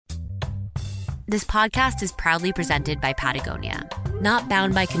This podcast is proudly presented by Patagonia. Not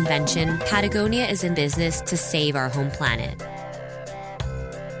bound by convention, Patagonia is in business to save our home planet.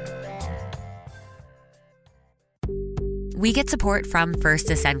 We get support from First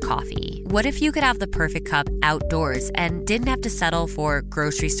Ascent Coffee. What if you could have the perfect cup outdoors and didn't have to settle for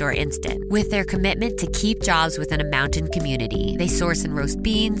grocery store instant? With their commitment to keep jobs within a mountain community, they source and roast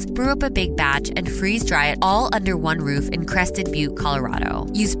beans, brew up a big batch, and freeze dry it all under one roof in Crested Butte, Colorado.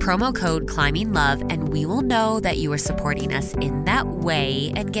 Use promo code ClimbingLove and we will know that you are supporting us in that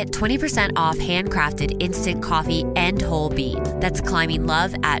way and get 20% off handcrafted instant coffee and whole bean. That's Climbing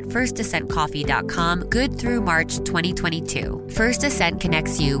Love at firstascentcoffee.com, good through March 2022. First Ascent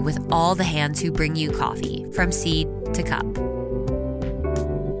connects you with all the hands who bring you coffee, from seed to cup.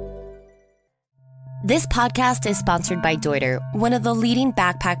 This podcast is sponsored by Deuter, one of the leading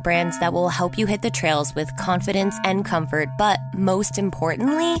backpack brands that will help you hit the trails with confidence and comfort, but most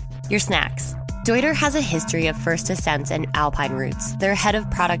importantly, your snacks. Deuter has a history of first ascents and alpine routes. Their head of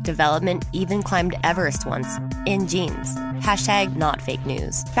product development even climbed Everest once, in jeans. Hashtag not fake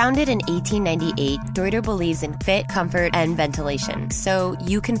news. Founded in 1898, Deuter believes in fit, comfort, and ventilation, so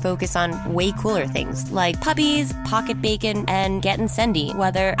you can focus on way cooler things like puppies, pocket bacon, and getting sendy,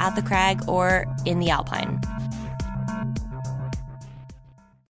 whether at the crag or in the alpine.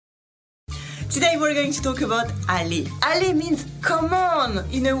 Today we're going to talk about allez. Allez means come on,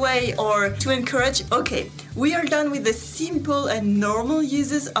 in a way, or to encourage. Okay, we are done with the simple and normal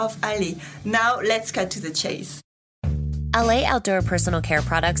uses of allez. Now let's cut to the chase. Allez Outdoor personal care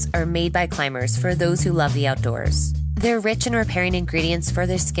products are made by climbers for those who love the outdoors. Their rich and repairing ingredients for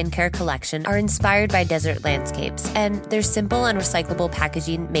their skincare collection are inspired by desert landscapes, and their simple and recyclable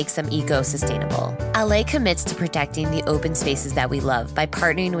packaging makes them eco-sustainable. Allez commits to protecting the open spaces that we love by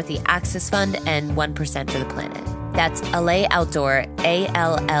partnering with the Access Fund and 1% for the Planet. That's Allez Outdoor,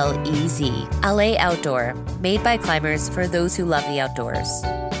 A-L-L-E-Z. Allez Outdoor, made by climbers for those who love the outdoors.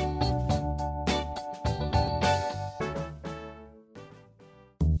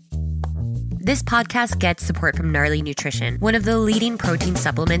 This podcast gets support from Gnarly Nutrition, one of the leading protein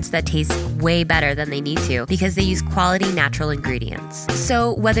supplements that taste way better than they need to because they use quality natural ingredients.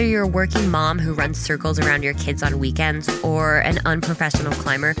 So whether you're a working mom who runs circles around your kids on weekends or an unprofessional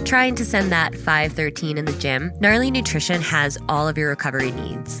climber trying to send that 513 in the gym, Gnarly Nutrition has all of your recovery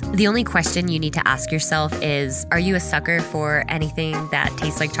needs. The only question you need to ask yourself is, are you a sucker for anything that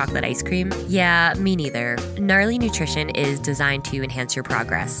tastes like chocolate ice cream? Yeah, me neither. Gnarly Nutrition is designed to enhance your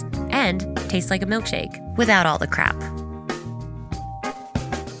progress and tastes like a milkshake without all the crap.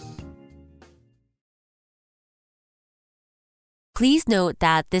 Please note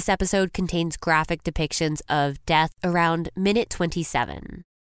that this episode contains graphic depictions of death around minute 27.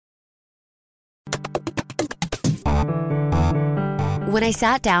 When I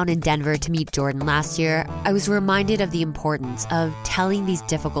sat down in Denver to meet Jordan last year, I was reminded of the importance of telling these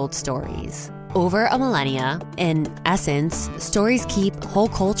difficult stories. Over a millennia, in essence, stories keep whole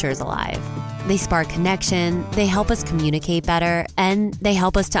cultures alive. They spark connection, they help us communicate better, and they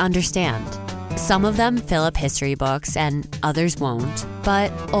help us to understand. Some of them fill up history books and others won't,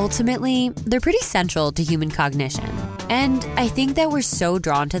 but ultimately, they're pretty central to human cognition. And I think that we're so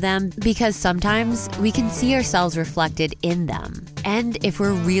drawn to them because sometimes we can see ourselves reflected in them. And if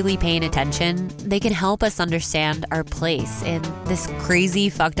we're really paying attention, they can help us understand our place in this crazy,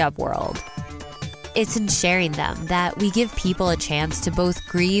 fucked up world. It's in sharing them that we give people a chance to both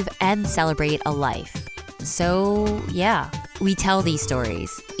grieve and celebrate a life. So, yeah, we tell these stories,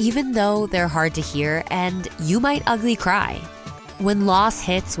 even though they're hard to hear and you might ugly cry. When loss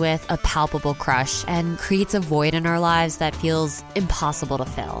hits with a palpable crush and creates a void in our lives that feels impossible to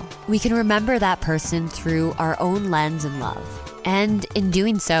fill, we can remember that person through our own lens and love. And in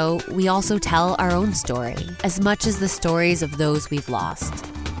doing so, we also tell our own story, as much as the stories of those we've lost.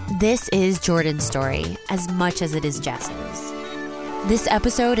 This is Jordan's story as much as it is Jess's. This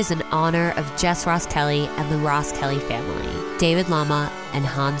episode is in honor of Jess Ross Kelly and the Ross Kelly family, David Lama and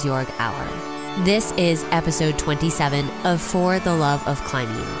Hans-Jörg Auer. This is episode 27 of For the Love of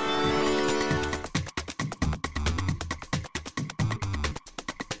Climbing.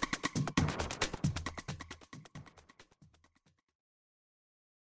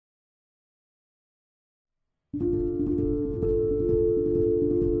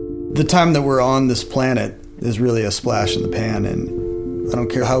 The time that we're on this planet is really a splash in the pan, and I don't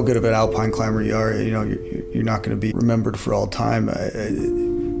care how good of an alpine climber you are, you're not going to be remembered for all time.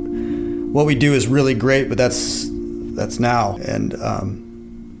 What we do is really great, but that's now, and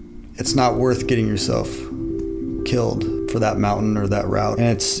it's not worth getting yourself killed for that mountain or that route. And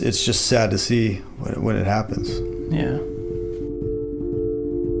it's just sad to see when it happens. Yeah.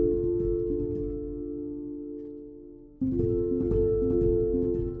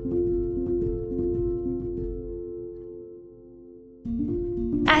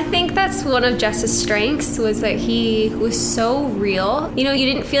 that's one of Jess's strengths, was that he was so real. You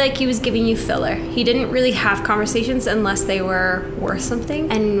didn't feel like he was giving you filler. He didn't really have conversations unless they were worth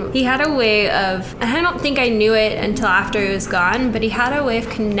something. And he had a way of, and I don't think I knew it until after he was gone, but he had a way of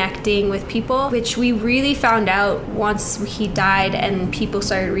connecting with people, which we really found out once he died and people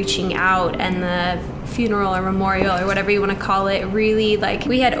started reaching out, and the funeral or memorial or whatever you want to call it, really,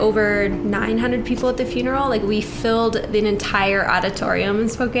 we had over 900 people at the funeral. We filled the entire auditorium in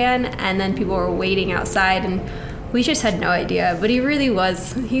Spokane, and then people were waiting outside, and we just had no idea. But he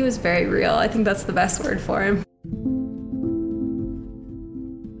was very real. I think that's the best word for him.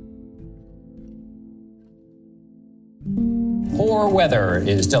 Poor weather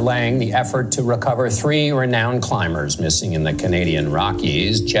is delaying the effort to recover 3 renowned climbers missing in the Canadian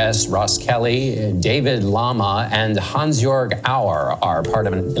Rockies. Jess Ross-Kelly, David Lama, and Hans-Jörg Auer are part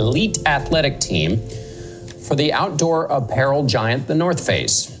of an elite athletic team for the outdoor apparel giant The North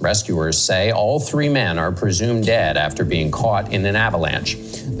Face. Rescuers say all 3 men are presumed dead after being caught in an avalanche.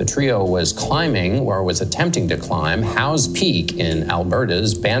 The trio was attempting to climb Howse Peak in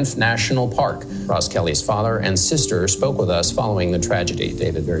Alberta's Banff National Park. Ross Kelly's father and sister spoke with us following the tragedy.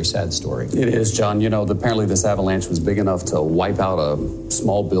 David, very sad story. It is, John. Apparently this avalanche was big enough to wipe out a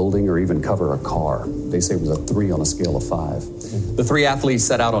small building or even cover a car. They say it was a 3 on a scale of 5. The 3 athletes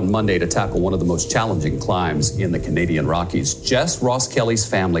set out on Monday to tackle one of the most challenging climbs in the Canadian Rockies. Jess Ross-Kelly's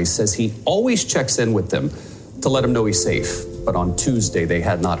family says he always checks in with them to let him know he's safe. But on Tuesday, they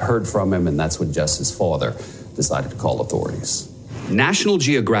had not heard from him, and that's when Jess's father decided to call authorities. National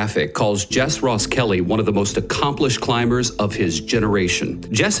Geographic calls Jess Ross-Kelly one of the most accomplished climbers of his generation.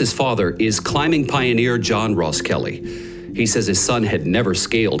 Jess's father is climbing pioneer John Ross-Kelly. He says his son had never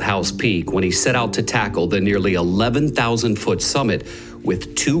scaled Howse Peak when he set out to tackle the nearly 11,000-foot summit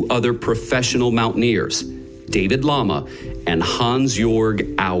with 2 other professional mountaineers, David Lama and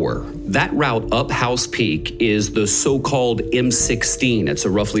Hans-Jörg Auer. That route up Howse Peak is the so-called M16. It's a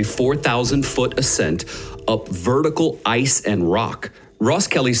roughly 4,000-foot ascent up vertical ice and rock.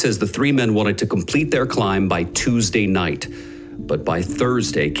 Ross-Kelly says the 3 men wanted to complete their climb by Tuesday night. But by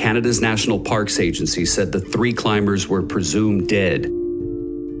Thursday, Canada's National Parks Agency said the 3 climbers were presumed dead.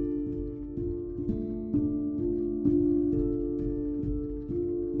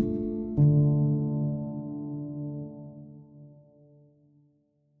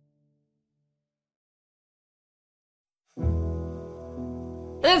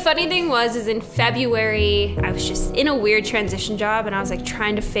 The funny thing is in February, I was just in a weird transition job, and I was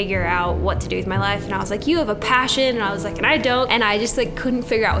trying to figure out what to do with my life. And I was like, you have a passion. And I was like, and I don't. And I just couldn't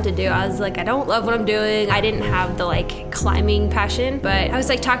figure out what to do. I was like, I don't love what I'm doing. I didn't have the climbing passion, but I was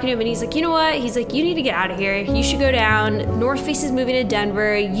talking to him, and he's like, you know what? He's like, you need to get out of here. You should go down. North Face is moving to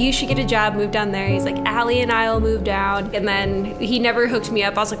Denver. You should get a job, move down there. He's like, Allie and I will move down. And then he never hooked me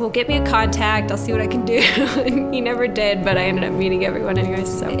up. I was like, well, get me a contact. I'll see what I can do. And he never did, but I ended up meeting everyone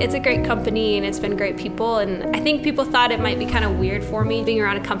anyways. So it's a great company, and it's been great people, and I think people thought it might be kind of weird for me being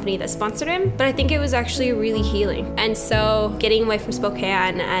around a company that sponsored him, but I think it was actually really healing. And so getting away from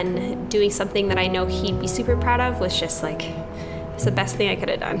Spokane and doing something that I know he'd be super proud of was just it's the best thing I could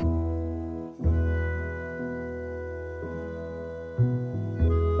have done.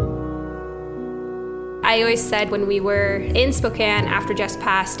 I always said when we were in Spokane after Jess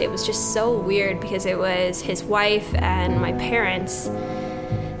passed, it was just so weird because it was his wife and my parents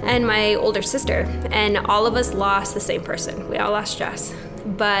and my older sister, and all of us lost the same person. We all lost Jess,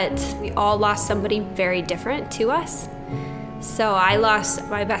 but we all lost somebody very different to us. So I lost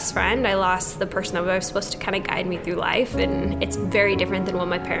my best friend. I lost the person that was supposed to kind of guide me through life, and it's very different than what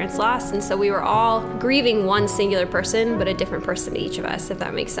my parents lost. And so we were all grieving one singular person, but a different person to each of us, if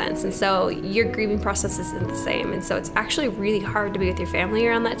that makes sense. And so your grieving process isn't the same. And so it's actually really hard to be with your family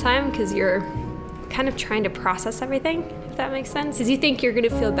around that time because you're kind of trying to process everything, if that makes sense. Because you think you're going to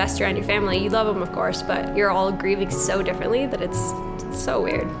feel best around your family. You love them, of course, but you're all grieving so differently that it's so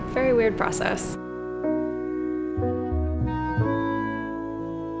weird. Very weird process.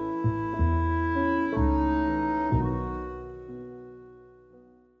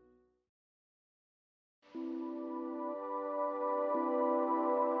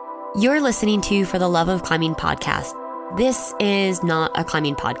 You're listening to For the Love of Climbing podcast. This is not a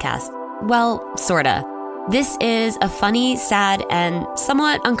climbing podcast. Well, sorta. This is a funny, sad, and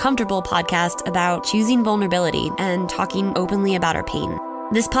somewhat uncomfortable podcast about choosing vulnerability and talking openly about our pain.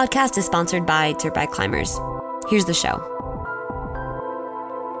 This podcast is sponsored by Dirtbag Climbers. Here's the show.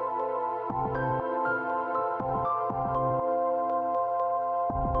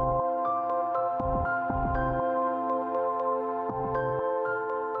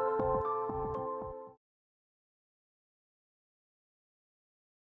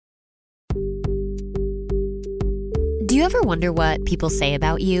 ever wonder what people say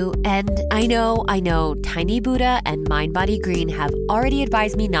about you? And I know, Tiny Buddha and Mind Body Green have already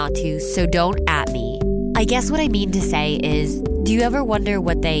advised me not to, so don't at me. I guess what I mean to say is, do you ever wonder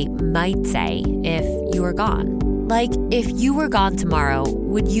what they might say if you were gone? Like, if you were gone tomorrow,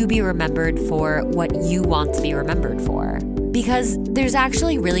 would you be remembered for what you want to be remembered for? Because there's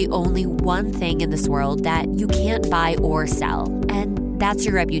actually really only one thing in this world that you can't buy or sell, and that's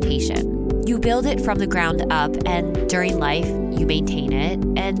your reputation. You build it from the ground up, and during life, you maintain it,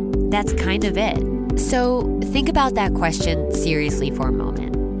 and that's kind of it. So think about that question seriously for a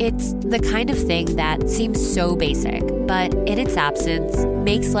moment. It's the kind of thing that seems so basic, but in its absence,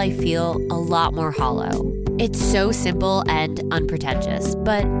 makes life feel a lot more hollow. It's so simple and unpretentious,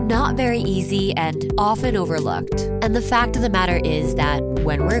 but not very easy and often overlooked. And the fact of the matter is that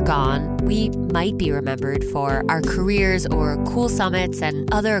when we're gone, we might be remembered for our careers or cool summits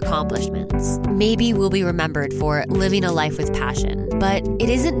and other accomplishments. Maybe we'll be remembered for living a life with passion, but it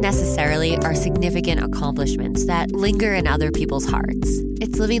isn't necessarily our significant accomplishments that linger in other people's hearts.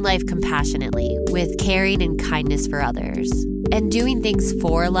 It's living life compassionately, with caring and kindness for others. And doing things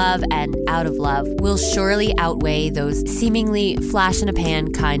for love and out of love will surely outweigh those seemingly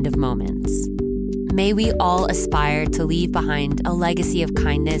flash-in-a-pan kind of moments. May we all aspire to leave behind a legacy of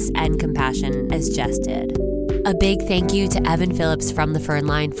kindness and compassion as Jess did. A big thank you to Evan Phillips from The Fern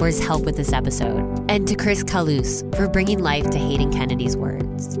Line for his help with this episode, and to Chris Kalous for bringing life to Hayden Kennedy's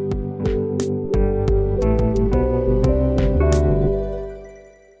words.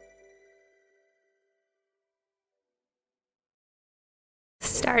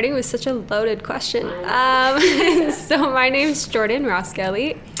 Starting with such a loaded question. So my name's Jordan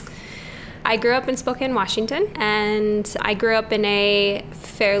Ross-Kelly. I grew up in Spokane, Washington, and I grew up in a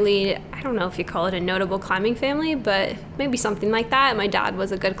fairly, I don't know if you call it a notable climbing family, but maybe something like that. My dad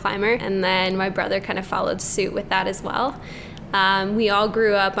was a good climber, and then my brother kind of followed suit with that as well. We all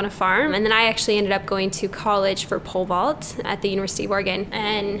grew up on a farm, and then I actually ended up going to college for pole vault at the University of Oregon.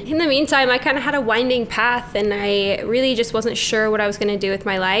 And in the meantime, I kind of had a winding path, and I really just wasn't sure what I was going to do with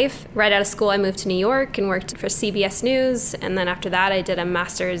my life. Right out of school, I moved to New York and worked for CBS News, and then after that, I did a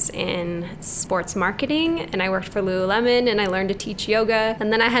master's in sports marketing, and I worked for Lululemon, and I learned to teach yoga.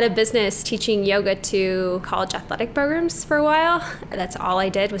 And then I had a business teaching yoga to college athletic programs for a while. That's all I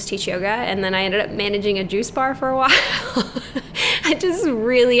did was teach yoga, and then I ended up managing a juice bar for a while. I just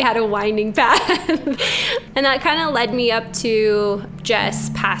really had a winding path. And that kind of led me up to Jess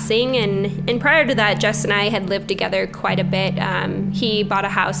passing. And prior to that, Jess and I had lived together quite a bit. He bought a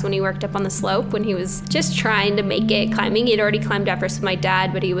house when he worked up on the slope when he was just trying to make it climbing. He'd already climbed Everest with my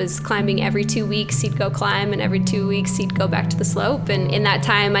dad, but he was climbing every 2 weeks. He'd go climb, and every 2 weeks he'd go back to the slope. And in that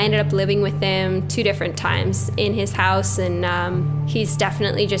time, I ended up living with him 2 different times in his house. And he's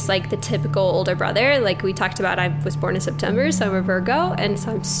definitely just like the typical older brother. Like we talked about, I was born in September, so I'm a Virgo, and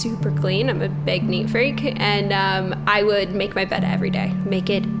so I'm super clean. I'm a big neat freak, and I would make my bed every day. Make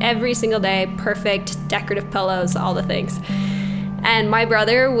it every single day, perfect, decorative pillows, all the things. And my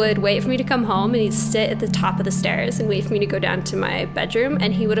brother would wait for me to come home, and he'd sit at the top of the stairs and wait for me to go down to my bedroom,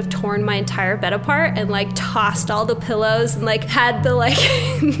 and he would have torn my entire bed apart and like tossed all the pillows and like had the like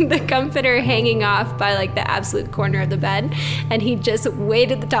the comforter hanging off by like the absolute corner of the bed, and he just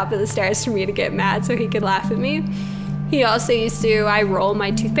waited at the top of the stairs for me to get mad so he could laugh at me. He also used to, I roll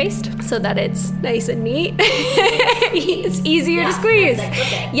my toothpaste so that it's nice and neat. It's easier to squeeze.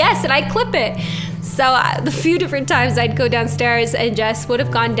 Yes, and I clip it. So the few different times I'd go downstairs and Jess would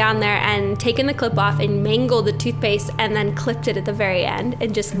have gone down there and taken the clip off and mangled the toothpaste and then clipped it at the very end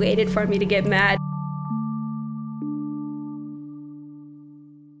and just waited for me to get mad.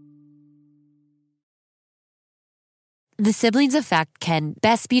 The siblings effect can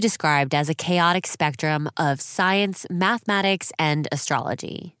best be described as a chaotic spectrum of science, mathematics, and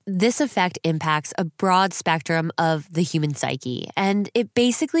astrology. This effect impacts a broad spectrum of the human psyche, and it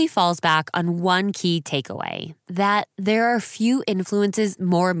basically falls back on one key takeaway, that there are few influences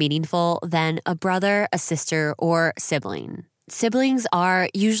more meaningful than a brother, a sister, or sibling. Siblings are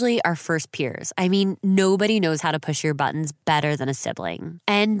usually our first peers. I mean, nobody knows how to push your buttons better than a sibling.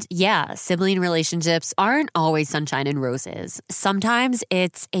 And yeah, sibling relationships aren't always sunshine and roses. Sometimes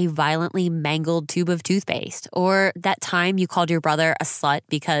it's a violently mangled tube of toothpaste, or that time you called your brother a slut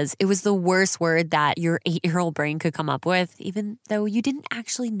because it was the worst word that your 8-year-old brain could come up with, even though you didn't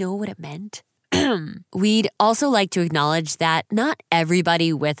actually know what it meant. We'd also like to acknowledge that not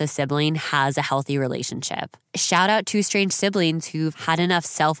everybody with a sibling has a healthy relationship. Shout out to strange siblings who've had enough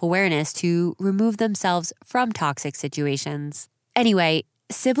self-awareness to remove themselves from toxic situations. Anyway,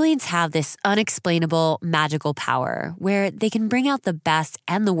 siblings have this unexplainable, magical power where they can bring out the best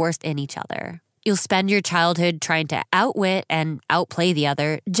and the worst in each other. You'll spend your childhood trying to outwit and outplay the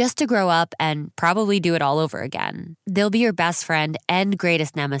other just to grow up and probably do it all over again. They'll be your best friend and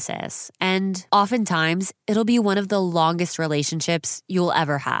greatest nemesis, and oftentimes it'll be one of the longest relationships you'll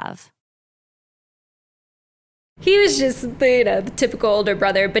ever have. He was just the typical older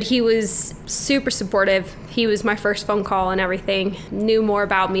brother, but he was super supportive. He was my first phone call and everything, knew more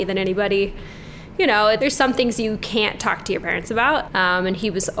about me than anybody. You know, there's some things you can't talk to your parents about, and he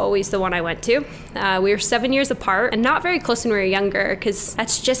was always the one I went to. We were 7 years apart and not very close when we were younger, because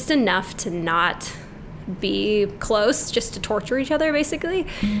that's just enough to not be close, just to torture each other, basically.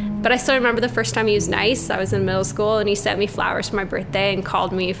 But I still remember the first time he was nice. I was in middle school, and he sent me flowers for my birthday and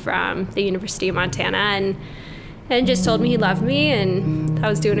called me from the University of Montana and just told me he loved me and I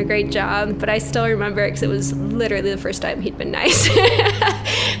was doing a great job. But I still remember it because it was literally the first time he'd been nice.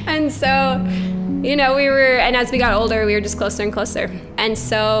 And so, you know, and as we got older, we were just closer and closer. And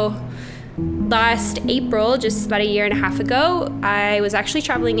so last April, just about a year and a half ago, I was actually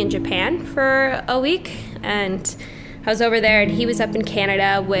traveling in Japan for a week, and I was over there, and he was up in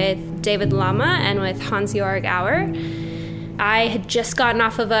Canada with David Lama and with Hans-Jörg Auer. I had just gotten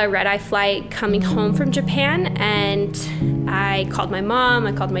off of a red-eye flight coming home from Japan, and I called my mom,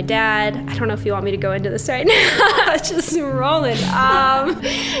 I called my dad. I don't know if you want me to go into this right now. Just rolling.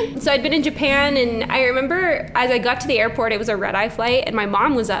 So I'd been in Japan, and I remember as I got to the airport, it was a red-eye flight, and my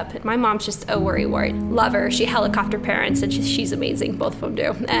mom was up. And my mom's just a worrywart. Love her. She helicopter parents, and she's amazing. Both of them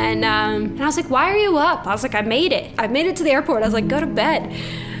do. And I was like, why are you up? I was like, I made it. I made it to the airport. I was like, go to bed.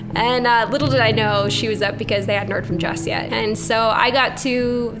 And little did I know she was up because they hadn't heard from Jess yet. And so I got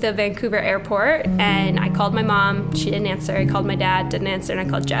to the Vancouver airport, and I called my mom. She didn't answer. I called my dad, didn't answer, and I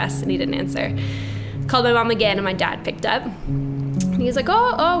called Jess, and he didn't answer. Called my mom again, and my dad picked up. And he was like,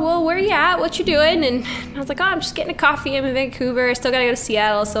 oh, well, where you at? What you doing? And I was like, I'm just getting a coffee. I'm in Vancouver. I still got to go to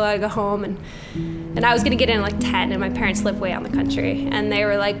Seattle, so I gotta go home. And I was going to get in at like 10, and my parents live way out in the country. And they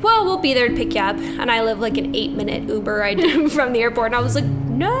were like, well, we'll be there to pick you up. And I live like an 8-minute Uber ride from the airport. And I was like,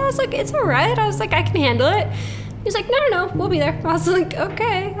 no, I was like, it's all right. I was like, I can handle it. He was like, no, we'll be there. I was like,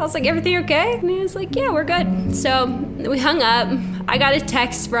 okay. I was like, everything okay? And he was like, yeah, we're good. So we hung up. I got a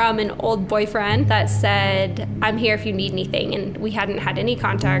text from an old boyfriend that said, I'm here if you need anything. And we hadn't had any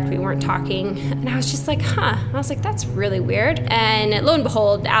contact. We weren't talking. And I was just like, I was like, that's really weird. And lo and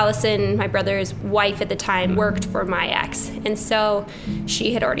behold, Allison, my brother's wife at the time, worked for my ex. And so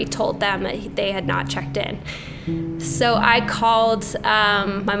she had already told them that they had not checked in. So I called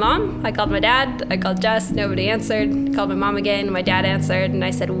my mom, I called my dad, I called Jess, nobody answered. I called my mom again, my dad answered, and I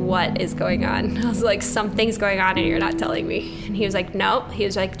said, what is going on? I was like, something's going on and you're not telling me. And he was like, no. He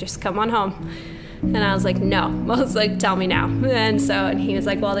was like, just come on home. And I was like, no. I was like, tell me now. And he was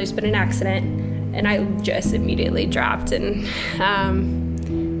like, well, there's been an accident. And I just immediately dropped, and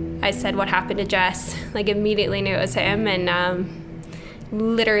I said, what happened to Jess? Like, immediately knew it was him, and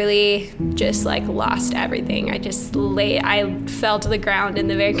literally just like lost everything. I fell to the ground in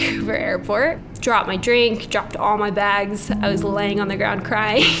the Vancouver airport, dropped my drink, dropped all my bags. I was laying on the ground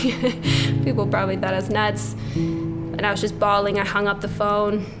crying. People probably thought I was nuts. And I was just bawling. I hung up the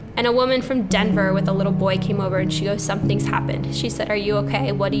phone. And a woman from Denver with a little boy came over, and she goes, something's happened. She said, are you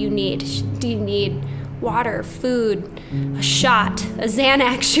okay? What do you need? Do you need water, food, a shot, a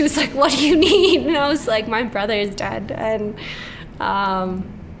Xanax? She was like, what do you need? And I was like, my brother is dead. And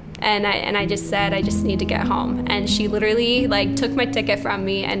I just said, I just need to get home. And she literally like took my ticket from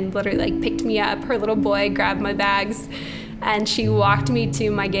me and literally like picked me up. Her little boy grabbed my bags, and she walked me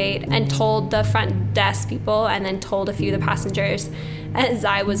to my gate and told the front desk people, and then told a few of the passengers as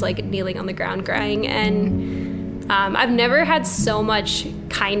I was like kneeling on the ground crying. And I've never had so much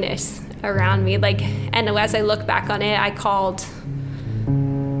kindness around me. Like, and as I look back on it, I called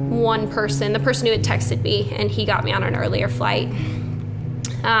one person, the person who had texted me, and he got me on an earlier flight.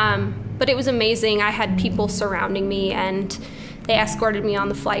 But it was amazing. I had people surrounding me, and they escorted me on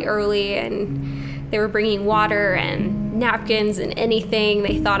the flight early, and they were bringing water and napkins and anything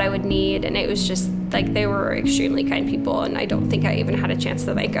they thought I would need. And it was just like, they were extremely kind people, and I don't think I even had a chance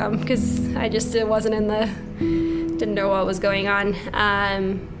to thank them because didn't know what was going on.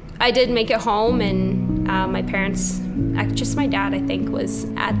 I did make it home, and my parents, just my dad, I think, was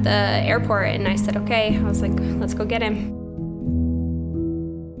at the airport, and I said, okay. I was like, let's go get him.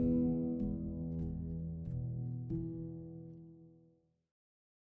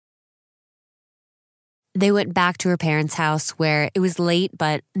 They went back to her parents' house where it was late,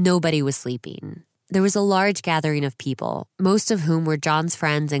 but nobody was sleeping. There was a large gathering of people, most of whom were John's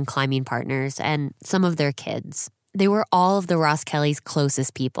friends and climbing partners, and some of their kids. They were all of the Ross Kellys'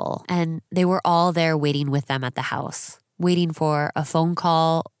 closest people, and they were all there waiting with them at the house. waiting for a phone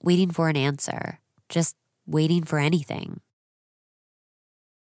call, waiting for an answer, just waiting for anything.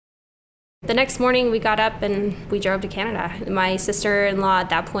 The next morning we got up and we drove to Canada. My sister-in-law at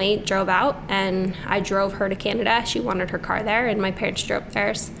that point drove out and I drove her to Canada. She wanted her car there and my parents drove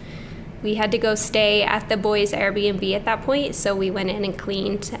theirs. We had to go stay at the boys' Airbnb at that point, so we went in and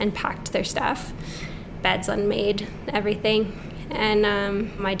cleaned and packed their stuff. Beds unmade, everything.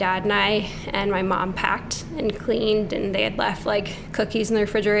 And my dad and I and my mom packed and cleaned, and they had left like cookies in the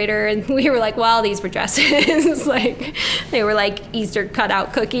refrigerator, and we were like, well, these were dresses. Like they were like Easter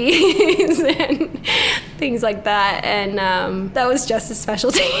cutout cookies and things like that. And that was just a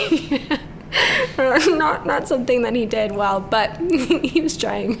specialty. Not something that he did well, but he was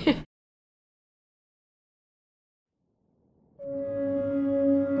trying.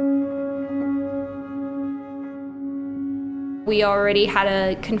 We already had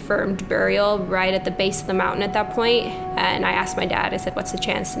a confirmed burial right at the base of the mountain at that point, and I asked my dad, I said, what's the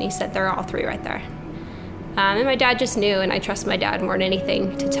chance? And he said, they're all three right there. And my dad just knew, and I trust my dad more than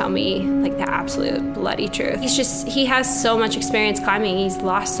anything to tell me like the absolute bloody truth. He has so much experience climbing. He's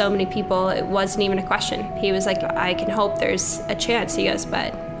lost so many people. It wasn't even a question. He was like, I can hope there's a chance. He goes,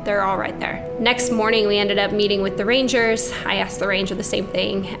 but they're all right there. Next morning, we ended up meeting with the rangers. I asked the ranger the same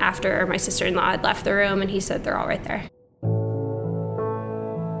thing after my sister-in-law had left the room, and he said, they're all right there.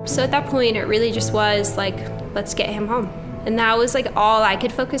 So at that point, it really just was like, let's get him home. And that was like all I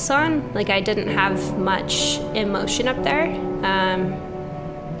could focus on. Like I didn't have much emotion up there.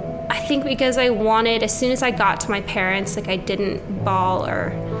 I think because I wanted, as soon as I got to my parents, like I didn't bawl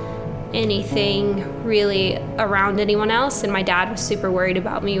or anything really around anyone else. And my dad was super worried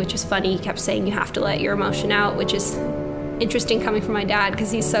about me, which is funny. He kept saying, you have to let your emotion out, which is interesting coming from my dad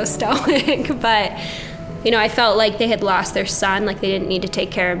because he's so stoic. But you know, I felt like they had lost their son, like they didn't need to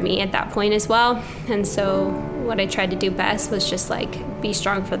take care of me at that point as well. And so what I tried to do best was just like be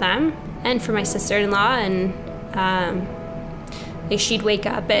strong for them and for my sister-in-law. And she'd wake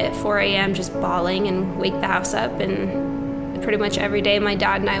up at 4 a.m. just bawling and wake the house up. And pretty much every day my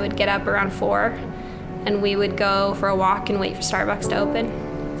dad and I would get up around 4 and we would go for a walk and wait for Starbucks to open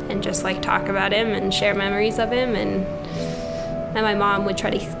and just like talk about him and share memories of him. And my mom would try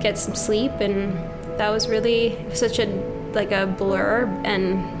to get some sleep, and that was really such a blur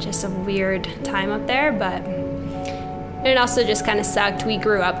and just a weird time up there, but it also just kind of sucked. We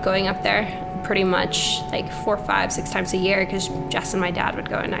grew up going up there pretty much like 4, 5, 6 times a year because Jess and my dad would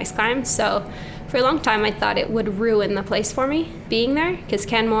go on ice climb. So for a long time, I thought it would ruin the place for me being there because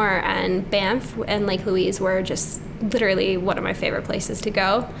Canmore and Banff and Lake Louise were just literally one of my favorite places to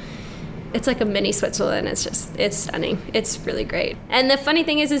go. It's like a mini Switzerland. It's stunning. It's really great. And the funny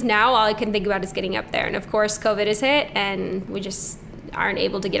thing is now all I can think about is getting up there. And of course, COVID has hit and we just aren't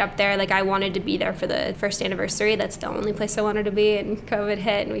able to get up there. Like I wanted to be there for the first anniversary. That's the only place I wanted to be, and COVID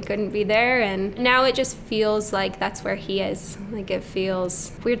hit and we couldn't be there. And now it just feels like that's where he is. Like it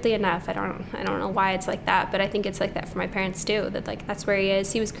feels, weirdly enough, I don't know why it's like that, but I think it's like that for my parents too, that like that's where he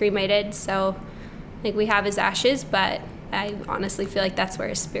is. He was cremated, so like we have his ashes, but I honestly feel like that's where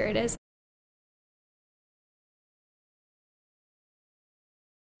his spirit is.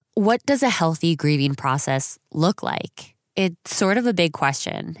 What does a healthy grieving process look like? It's sort of a big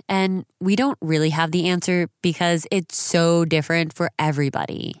question, and we don't really have the answer because it's so different for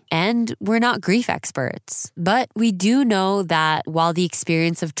everybody. And we're not grief experts, but we do know that while the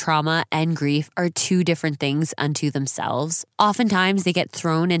experience of trauma and grief are two different things unto themselves, oftentimes they get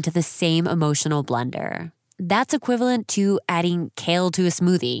thrown into the same emotional blender. That's equivalent to adding kale to a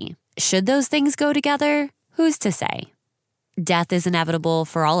smoothie. Should those things go together? Who's to say? Death is inevitable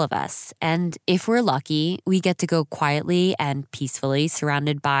for all of us, and if we're lucky, we get to go quietly and peacefully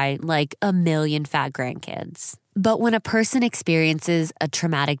surrounded by like a million fat grandkids. But when a person experiences a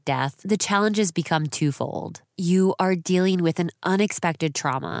traumatic death, the challenges become twofold. You are dealing with an unexpected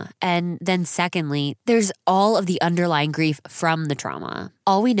trauma, and then secondly, there's all of the underlying grief from the trauma.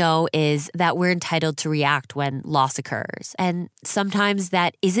 All we know is that we're entitled to react when loss occurs, and sometimes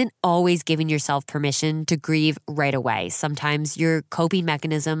that isn't always giving yourself permission to grieve right away. Sometimes your coping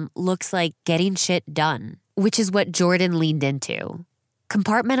mechanism looks like getting shit done, which is what Jordan leaned into.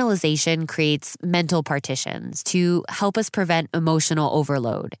 Compartmentalization creates mental partitions to help us prevent emotional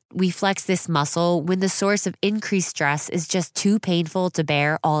overload. We flex this muscle when the source of increased stress is just too painful to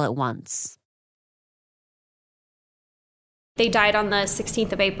bear all at once. They died on the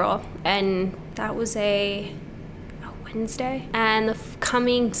 16th of April, and that was a Wednesday, and the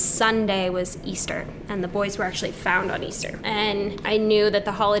coming Sunday was Easter, and the boys were actually found on Easter. And I knew that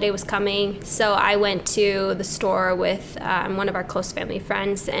the holiday was coming, so I went to the store with one of our close family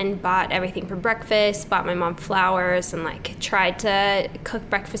friends and bought everything for breakfast, bought my mom flowers, and like tried to cook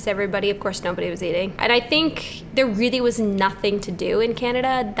breakfast for everybody. Of course, nobody was eating. And I think there really was nothing to do in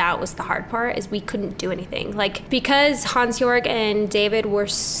Canada. That was the hard part, is we couldn't do anything. Like, because Hans-Jörg and David were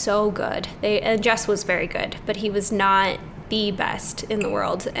so good, and Jess was very good, but he was not the best in the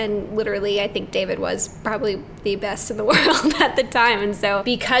world. And literally, I think David was probably the best in the world at the time. And so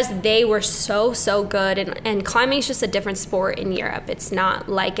because they were so good, and climbing is just a different sport in Europe. It's not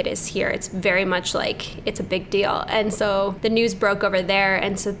like it is here. It's very much like it's a big deal. And so the news broke over there.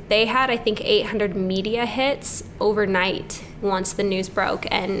 And so they had, I think, 800 media hits overnight once the news broke,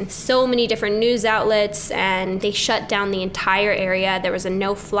 and so many different news outlets, and they shut down the entire area. There was a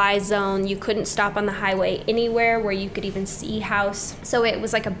no-fly zone. You couldn't stop on the highway anywhere where you could even see house. So it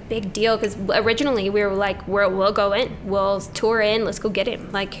was like a big deal, because originally we were like, we'll go in, we'll tour in, let's go get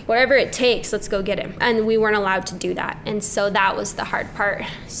him. Like, whatever it takes, let's go get him. And we weren't allowed to do that. And so that was the hard part.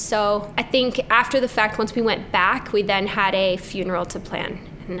 So I think after the fact, once we went back, we then had a funeral to plan.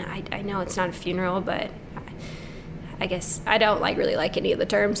 And I know it's not a funeral, but I guess I don't really like any of the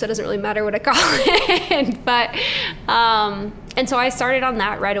terms, so it doesn't really matter what I call it. But, and so I started on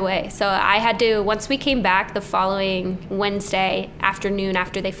that right away. So I had to, once we came back the following Wednesday afternoon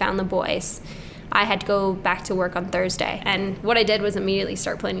after they found the boys, I had to go back to work on Thursday. And what I did was immediately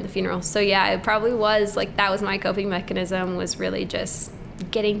start planning the funeral. So yeah, it probably was like, that was my coping mechanism, was really just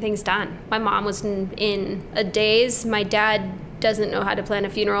getting things done. My mom was in a daze. My dad doesn't know how to plan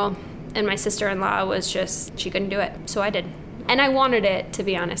a funeral. And my sister-in-law was just, she couldn't do it. So I did. And I wanted it, to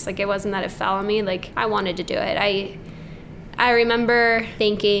be honest. Like, it wasn't that it fell on me. Like, I wanted to do it. I remember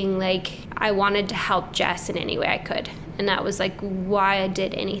thinking, like, I wanted to help Jess in any way I could. And that was, like, why I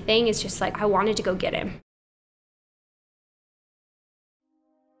did anything. It's just, like, I wanted to go get him.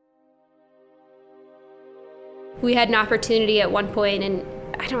 We had an opportunity at one point, and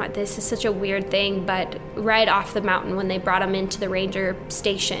I don't know, this is such a weird thing, but right off the mountain when they brought him into the ranger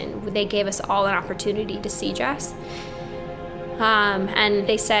station, they gave us all an opportunity to see Jess. And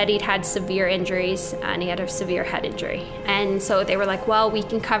they said he'd had severe injuries, and he had a severe head injury. And so they were like, well, we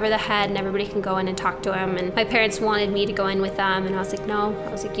can cover the head and everybody can go in and talk to him. And my parents wanted me to go in with them, and I was like, no.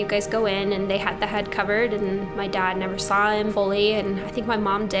 I was like, you guys go in. And they had the head covered, and my dad never saw him fully, and I think my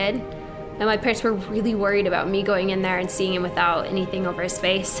mom did. And my parents were really worried about me going in there and seeing him without anything over his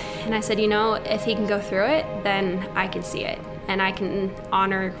face. And I said, you know, if he can go through it, then I can see it. And I can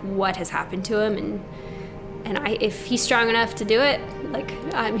honor what has happened to him. And if he's strong enough to do it, like,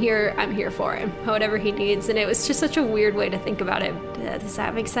 I'm here for him, whatever he needs. And it was just such a weird way to think about it. Does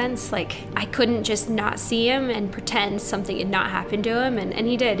that make sense? Like, I couldn't just not see him and pretend something had not happened to him. And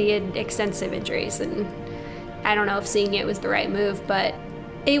he did. He had extensive injuries. And I don't know if seeing it was the right move, but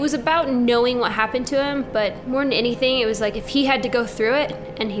it was about knowing what happened to him. But more than anything, it was like, if he had to go through it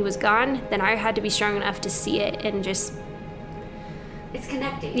and he was gone, then I had to be strong enough to see it and just... It's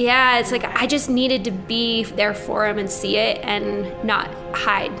connecting. Yeah, it's like I just needed to be there for him and see it and not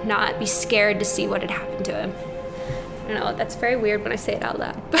hide, not be scared to see what had happened to him. I don't know, that's very weird when I say it out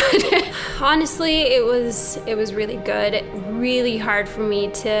loud. But honestly, it was really good. Really hard for me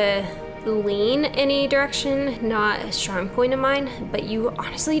to lean any direction, not a strong point of mine, but you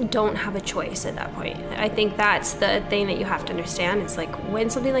honestly don't have a choice at that point. I think that's the thing that you have to understand. It's like,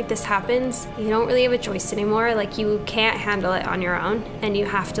 when something like this happens, you don't really have a choice anymore. Like, you can't handle it on your own, and you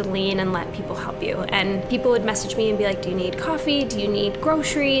have to lean and let people help you. And people would message me and be like, do you need coffee? Do you need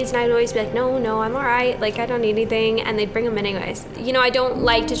groceries? And I'd always be like, no, I'm all right. Like, I don't need anything. And they'd bring them anyways. You know, I don't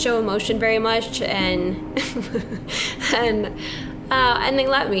like to show emotion very much, and and they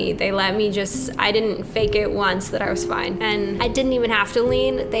let me just, I didn't fake it once that I was fine. And I didn't even have to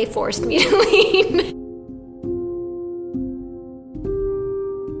lean. They forced me to lean.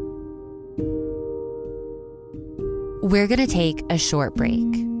 We're going to take a short break.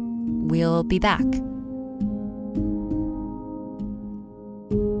 We'll be back.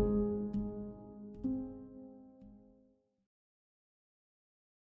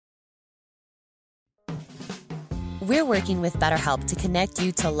 We're working with BetterHelp to connect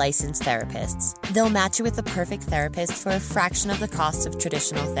you to licensed therapists. They'll match you with the perfect therapist for a fraction of the cost of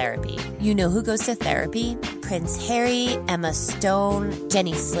traditional therapy. You know who goes to therapy? Prince Harry, Emma Stone,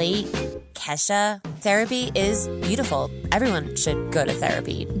 Jenny Slate, Kesha. Therapy is beautiful. Everyone should go to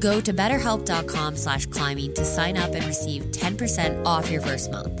therapy. Go to betterhelp.com/climbing to sign up and receive 10% off your first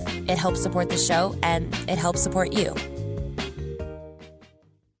month. It helps support the show, and it helps support you.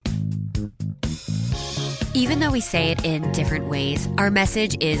 Even though we say it in different ways, our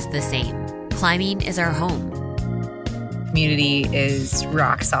message is the same. Climbing is our home. Community is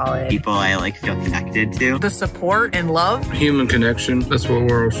rock solid. People I feel connected to. The support and love. Human connection. That's what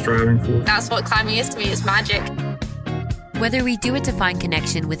we're all striving for. That's what climbing is to me, is magic. Whether we do it to find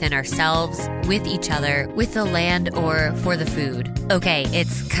connection within ourselves, with each other, with the land, or for the food. Okay,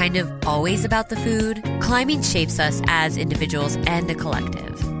 it's kind of always about the food. Climbing shapes us as individuals and a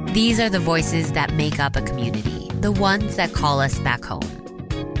collective. These are the voices that make up a community, the ones that call us back home.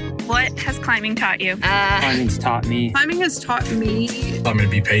 What has climbing taught you? Climbing's taught me. Climbing has taught me. Taught me to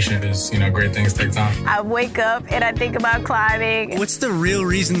be patient. Is great things take time. I wake up and I think about climbing. What's the real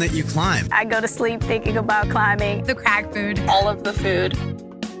reason that you climb? I go to sleep thinking about climbing. The crack food. All of the food.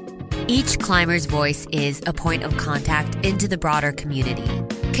 Each climber's voice is a point of contact into the broader community.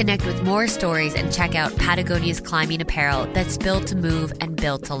 Connect with more stories and check out Patagonia's climbing apparel that's built to move and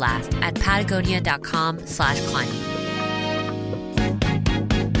built to last at patagonia.com/climbing.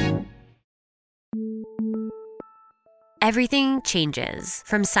 Everything changes,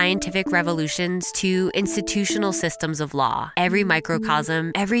 from scientific revolutions to institutional systems of law. Every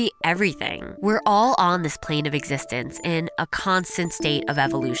microcosm, everything. We're all on this plane of existence in a constant state of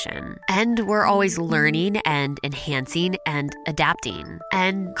evolution. And we're always learning and enhancing and adapting.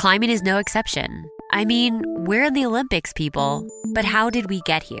 And climbing is no exception. I mean, we're in the Olympics, people. But how did we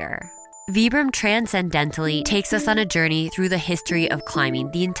get here? Vibram Transcendentally takes us on a journey through the history of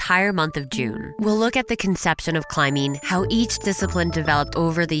climbing the entire month of June. We'll look at the conception of climbing, how each discipline developed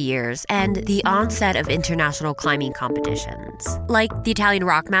over the years, and the onset of international climbing competitions, like the Italian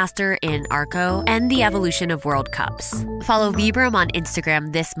Rockmaster in Arco and the evolution of World Cups. Follow Vibram on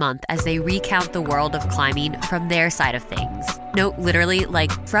Instagram this month as they recount the world of climbing from their side of things. No, literally,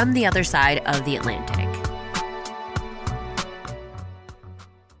 like from the other side of the Atlantic.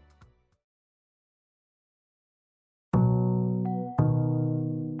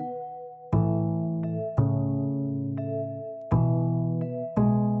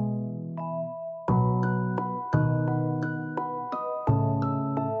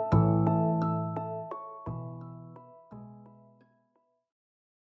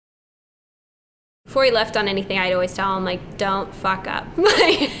 Before he left on anything, I'd always tell him, don't fuck up.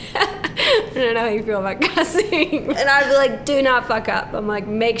 I don't know how you feel about cussing. And I'd be like, do not fuck up. I'm like,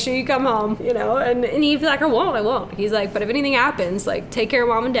 make sure you come home, And he'd be like, I won't. He's like, but if anything happens, take care of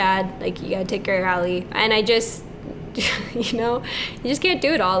mom and dad. You gotta take care of Allie. And I just, you just can't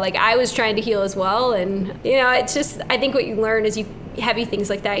do it all. I was trying to heal as well. And, it's just, I think what you learn is heavy things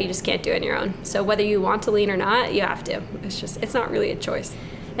like that, you just can't do it on your own. So whether you want to lean or not, you have to. It's not really a choice.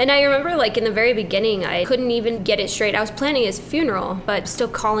 And I remember, in the very beginning, I couldn't even get it straight. I was planning his funeral, but still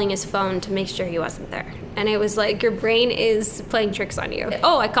calling his phone to make sure he wasn't there. And it was your brain is playing tricks on you.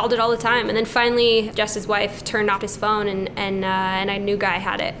 Oh, I called it all the time. And then finally, Jess's wife turned off his phone, and I knew Guy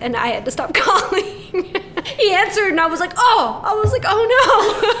had it. And I had to stop calling. He answered, and I was like, oh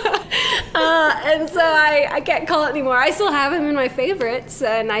no. And so I can't call it anymore. I still have him in my favorites,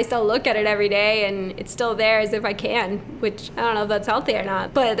 and I still look at it every day, and it's still there as if I can, which I don't know if that's healthy or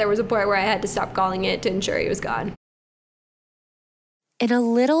not. But there was a point where I had to stop calling it to ensure he was gone. In a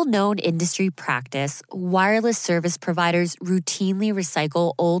little-known industry practice, wireless service providers routinely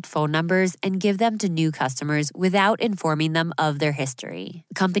recycle old phone numbers and give them to new customers without informing them of their history.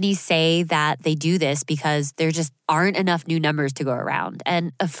 Companies say that they do this because there just aren't enough new numbers to go around,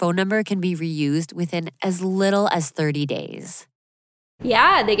 and a phone number can be reused within as little as 30 days.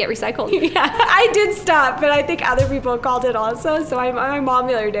 Yeah, they get recycled. Yeah, I did stop, but I think other people called it also. So my mom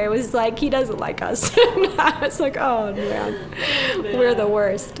the other day was like, he doesn't like us. And I was like, oh, man, we're the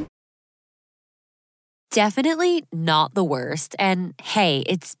worst. Definitely not the worst. And hey,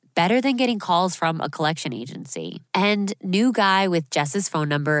 it's better than getting calls from a collection agency. And new Guy with Jess's phone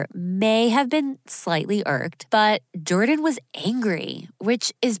number may have been slightly irked, but Jordan was angry,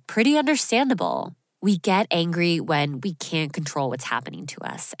 which is pretty understandable. We get angry when we can't control what's happening to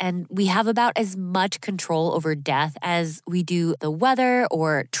us, and we have about as much control over death as we do the weather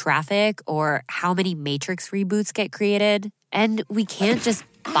or traffic or how many Matrix reboots get created. And we can't just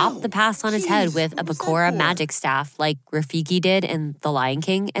bop the past on his head with a Bakura magic staff like Rafiki did in The Lion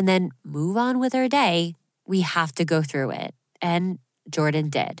King and then move on with our day. We have to go through it, and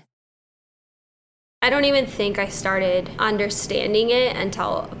Jordan did. I don't even think I started understanding it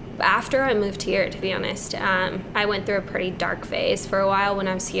until After I moved here, to be honest, I went through a pretty dark phase for a while when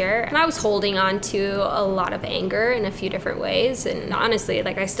I was here. And I was holding on to a lot of anger in a few different ways. And honestly,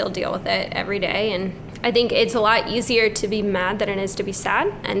 like, I still deal with it every day. And I think it's a lot easier to be mad than it is to be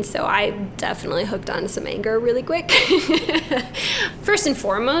sad. And so I definitely hooked on to some anger really quick. First and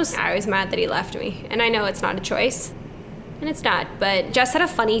foremost, I was mad that he left me. And I know it's not a choice. And it's not, but Jess had a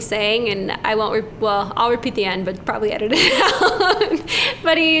funny saying, and I won't, I'll repeat the end, but probably edit it out.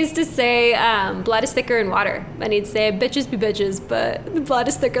 But he used to say, blood is thicker than water. And he'd say, bitches be bitches, but the blood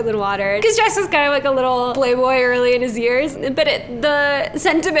is thicker than water. Because Jess was kind of like a little playboy early in his years. But the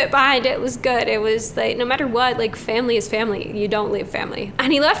sentiment behind it was good. It was like, no matter what, like, family is family. You don't leave family.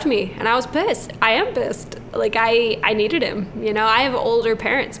 And he left me, and I was pissed. I am pissed. Like, I needed him, you know? I have older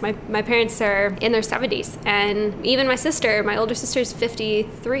parents. My parents are in their 70s. And even my older sister is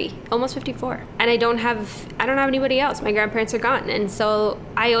 53, almost 54. And I don't have anybody else. My grandparents are gone. And so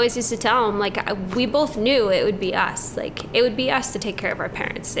I always used to tell them, like, we both knew it would be us. Like, it would be us to take care of our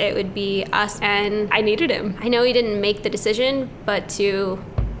parents. It would be us. And I needed him. I know he didn't make the decision, but to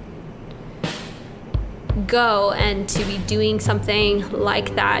go and to be doing something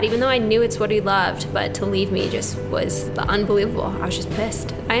like that, even though I knew it's what he loved, but to leave me just was unbelievable. I was just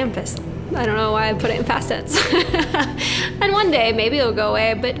pissed. I am pissed. I don't know why I put it in past tense. And one day maybe it'll go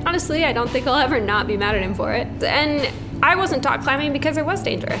away, but honestly I don't think I'll ever not be mad at him for it. And I wasn't taught climbing because it was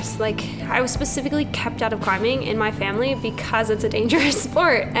dangerous. Like, I was specifically kept out of climbing in my family because it's a dangerous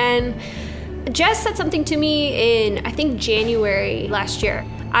sport. And Jess said something to me in, I think, January last year.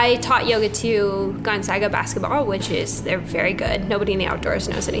 I taught yoga to Gonzaga basketball, they're very good. Nobody in the outdoors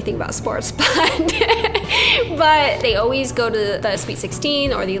knows anything about sports, but they always go to the Sweet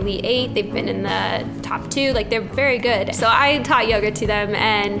 16 or the Elite 8. They've been in the top 2. Like, they're very good. So I taught yoga to them,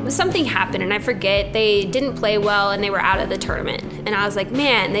 and something happened, and I forget. They didn't play well, and they were out of the tournament. And I was like,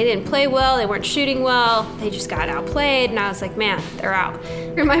 man, they didn't play well. They weren't shooting well. They just got outplayed. And I was like, man, they're out.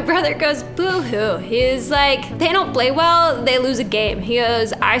 And my brother goes, boo-hoo. He's like, they don't play well. They lose a game. He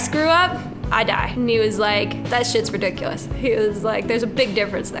goes, I screw up, I die. And he was like, that shit's ridiculous. He was like, there's a big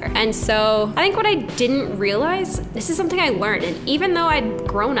difference there. And so I think what I didn't realize, this is something I learned. And even though I'd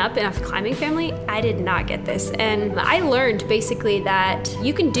grown up in a climbing family, I did not get this. And I learned basically that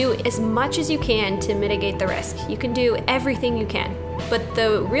you can do as much as you can to mitigate the risk. You can do everything you can. But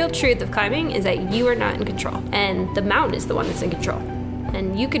the real truth of climbing is that you are not in control. And the mountain is the one that's in control.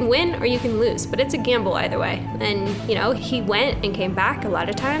 And you can win or you can lose, but it's a gamble either way. And, you know, he went and came back a lot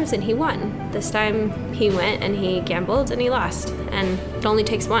of times and he won. This time he went and he gambled and he lost. And it only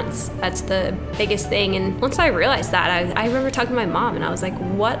takes once. That's the biggest thing. And once I realized that, I remember talking to my mom and I was like,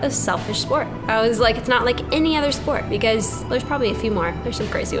 what a selfish sport. I was like, it's not like any other sport, because there's probably a few more. There's some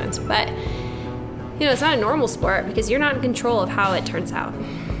crazy ones, but, you know, it's not a normal sport because you're not in control of how it turns out.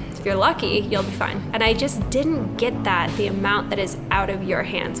 If you're lucky, you'll be fine. And I just didn't get that, the amount that is out of your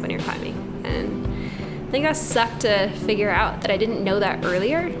hands when you're climbing. And I think that sucked to figure out that I didn't know that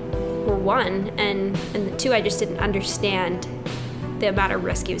earlier, for one, and two, I just didn't understand the amount of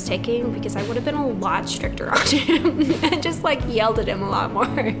risk he was taking, because I would have been a lot stricter on him and just like yelled at him a lot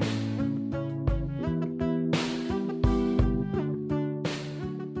more.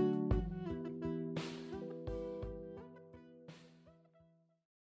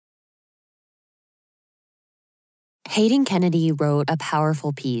 Hayden Kennedy wrote a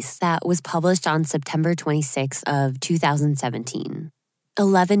powerful piece that was published on September 26 of 2017.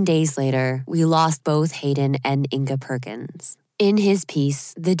 11 days later, we lost both Hayden and Inga Perkins. In his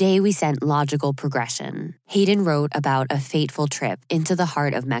piece, The Day We Sent Logical Progression, Hayden wrote about a fateful trip into the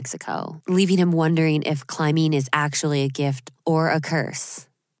heart of Mexico, leaving him wondering if climbing is actually a gift or a curse.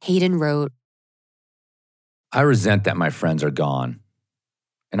 Hayden wrote, I resent that my friends are gone,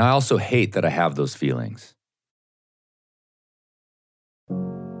 and I also hate that I have those feelings.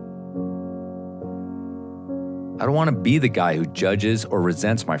 I don't want to be the guy who judges or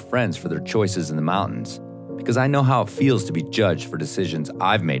resents my friends for their choices in the mountains, because I know how it feels to be judged for decisions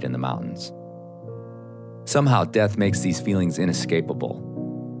I've made in the mountains. Somehow death makes these feelings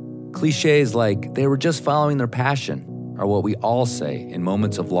inescapable. Cliches like they were just following their passion are what we all say in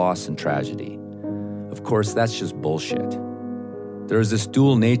moments of loss and tragedy. Of course, that's just bullshit. There is this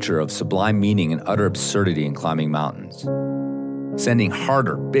dual nature of sublime meaning and utter absurdity in climbing mountains. Sending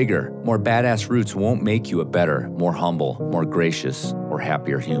harder, bigger, more badass routes won't make you a better, more humble, more gracious, or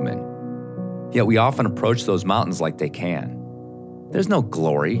happier human. Yet we often approach those mountains like they can. There's no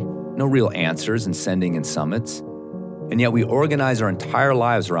glory, no real answers in sending and summits, and yet we organize our entire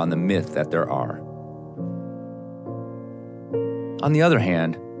lives around the myth that there are. On the other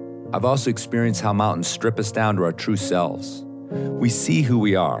hand, I've also experienced how mountains strip us down to our true selves, We see who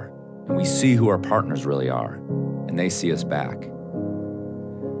we are, and we see who our partners really are, and they see us back.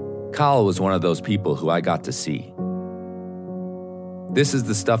 Kyle was one of those people who I got to see. This is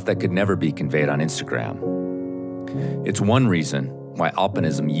the stuff that could never be conveyed on Instagram. It's one reason why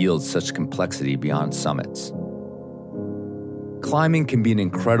alpinism yields such complexity beyond summits. Climbing can be an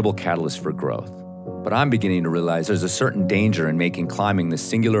incredible catalyst for growth, but I'm beginning to realize there's a certain danger in making climbing the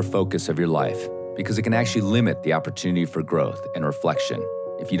singular focus of your life, because it can actually limit the opportunity for growth and reflection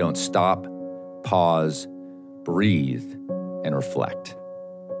if you don't stop, pause, breathe, and reflect.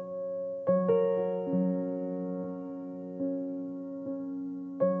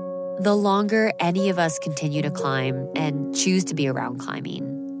 The longer any of us continue to climb and choose to be around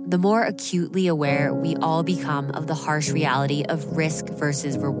climbing, the more acutely aware we all become of the harsh reality of risk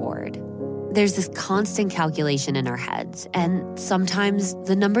versus reward. There's this constant calculation in our heads, and sometimes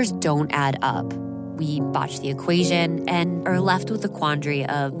the numbers don't add up. We botch the equation and are left with the quandary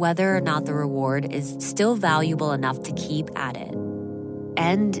of whether or not the reward is still valuable enough to keep at it.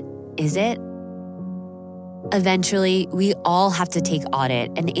 And is it? Eventually, we all have to take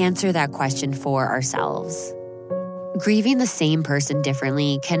audit and answer that question for ourselves. Grieving the same person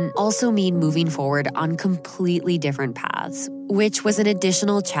differently can also mean moving forward on completely different paths, which was an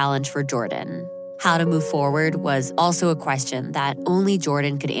additional challenge for Jordan. How to move forward was also a question that only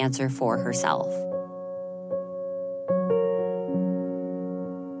Jordan could answer for herself.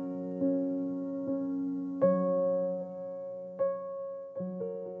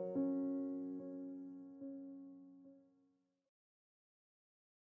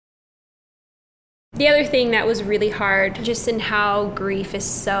 The other thing that was really hard, just in how grief is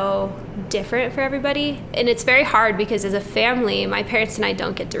so different for everybody. And it's very hard because as a family, my parents and I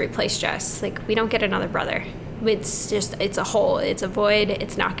don't get to replace Jess. Like, we don't get another brother. It's a hole, it's a void,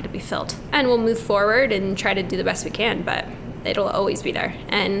 it's not going to be filled. And we'll move forward and try to do the best we can, but it'll always be there.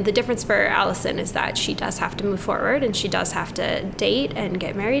 And the difference for Allison is that she does have to move forward, and she does have to date and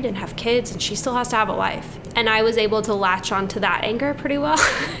get married and have kids, and she still has to have a life. And I was able to latch onto that anger pretty well.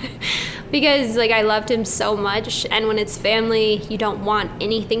 Because I loved him so much, and when it's family, you don't want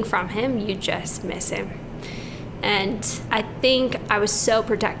anything from him, you just miss him. And I think I was so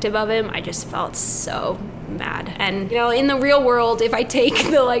protective of him, I just felt so mad. And in the real world, if I take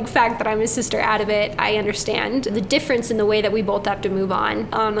the fact that I'm his sister out of it, I understand the difference in the way that we both have to move on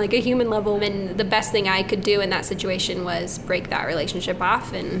a human level. And the best thing I could do in that situation was break that relationship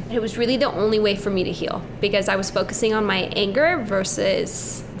off. And it was really the only way for me to heal, because I was focusing on my anger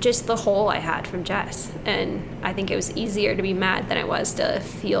versus just the hole I had from Jess. And I think it was easier to be mad than it was to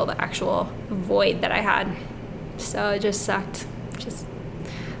feel the actual void that I had. So it just sucked. Just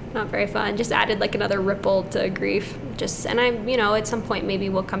not very fun. Just added another ripple to grief. And I, at some point maybe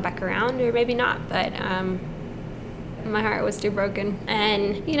we'll come back around or maybe not, but my heart was too broken.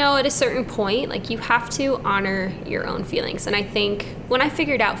 And, at a certain point, you have to honor your own feelings. And I think when I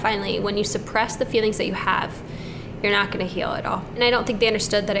figured out finally, when you suppress the feelings that you have, you're not going to heal at all. And I don't think they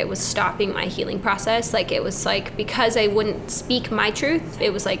understood that it was stopping my healing process. It was because I wouldn't speak my truth,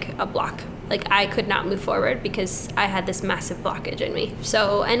 it was a block. I could not move forward because I had this massive blockage in me.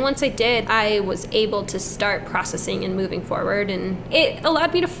 And once I did, I was able to start processing and moving forward. And it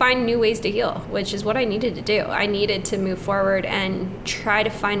allowed me to find new ways to heal, which is what I needed to do. I needed to move forward and try to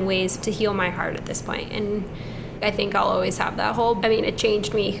find ways to heal my heart at this point. And I think I'll always have that hole. It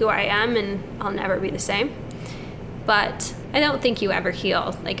changed me who I am, and I'll never be the same. But I don't think you ever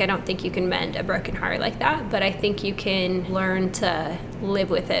heal. I don't think you can mend a broken heart like that, but I think you can learn to live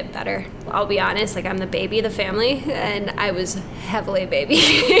with it better. I'll be honest, I'm the baby of the family, and I was heavily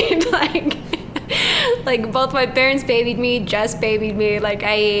babied. Both my parents babied me, Jess babied me.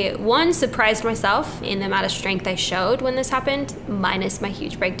 I surprised myself in the amount of strength I showed when this happened, minus my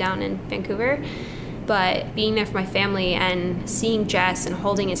huge breakdown in Vancouver. But being there for my family and seeing Jess and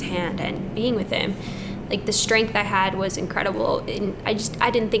holding his hand and being with him, the strength I had was incredible, and I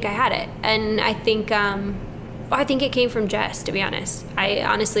didn't think I had it. And I think it came from Jess, to be honest. I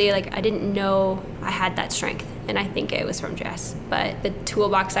honestly, I didn't know I had that strength, and I think it was from Jess. But the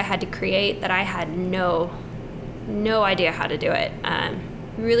toolbox I had to create that I had no idea how to do it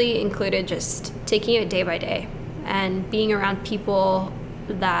really included just taking it day by day and being around people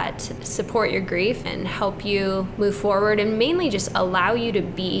that support your grief and help you move forward, and mainly just allow you to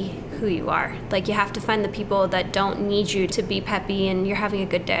be who you are. You have to find the people that don't need you to be peppy and you're having a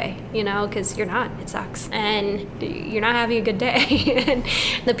good day, because you're not. It sucks. And you're not having a good day. And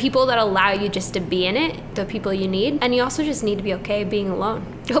the people that allow you just to be in it, the people you need. And you also just need to be okay being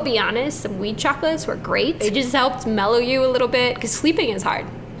alone. To be honest, some weed chocolates were great. They just helped mellow you a little bit, because sleeping is hard.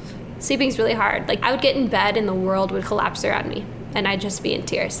 Sleeping's really hard. Like, I would get in bed and the world would collapse around me and I'd just be in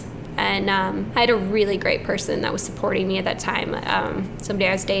tears. And I had a really great person that was supporting me at that time. Somebody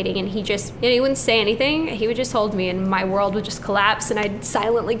I was dating, and he just, he wouldn't say anything. He would just hold me, and my world would just collapse, and I'd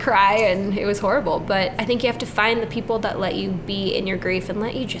silently cry, and it was horrible. But I think you have to find the people that let you be in your grief and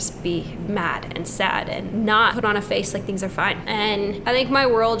let you just be mad and sad and not put on a face like things are fine. And I think my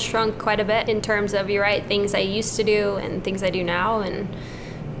world shrunk quite a bit in terms of, you're right, things I used to do and things I do now and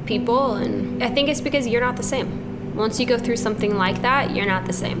people. And I think it's because you're not the same. Once you go through something like that, you're not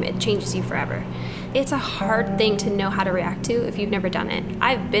the same. It changes you forever. It's a hard thing to know how to react to if you've never done it.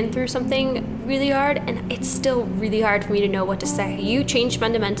 I've been through something really hard, and it's still really hard for me to know what to say. You change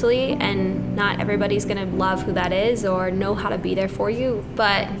fundamentally, and not everybody's gonna love who that is or know how to be there for you.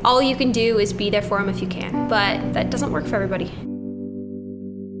 But all you can do is be there for them if you can. But that doesn't work for everybody.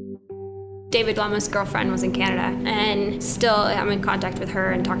 David Lama's girlfriend was in Canada, and still I'm in contact with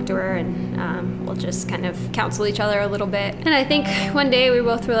her and talk to her, and we'll just kind of counsel each other a little bit. And I think one day we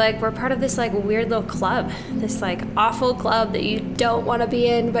both were like, we're part of this like weird little club, this like awful club that you don't want to be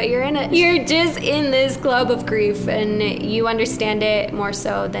in, but you're in it. You're just in this club of grief, and you understand it more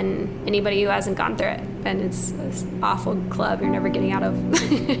so than anybody who hasn't gone through it. And it's this awful club you're never getting out of.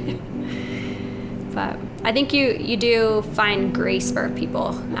 But I think you do find grace for people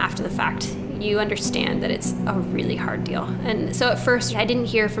after the fact. You understand that it's a really hard deal. And so at first, I didn't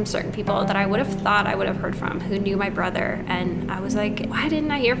hear from certain people that I would have thought I would have heard from, who knew my brother. And I was like, why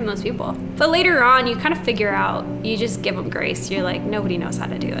didn't I hear from those people? But later on, you kind of figure out, you just give them grace. You're like, nobody knows how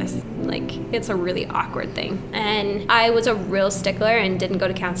to do this. Like, it's a really awkward thing. And I was a real stickler and didn't go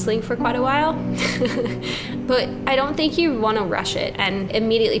to counseling for quite a while. But I don't think you want to rush it. And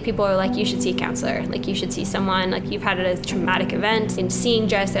immediately people are like, you should see a counselor. Like, you should see someone. Like, you've had a traumatic event. And seeing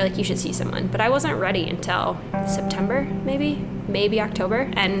Jess, they're like, you should see someone. But I wasn't ready until September, maybe October.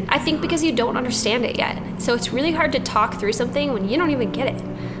 And I think because you don't understand it yet. So it's really hard to talk through something when you don't even get it.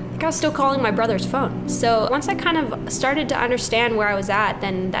 I was still calling my brother's phone. So once I kind of started to understand where I was at,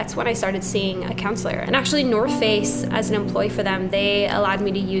 then that's when I started seeing a counselor. And actually North Face, as an employee for them, they allowed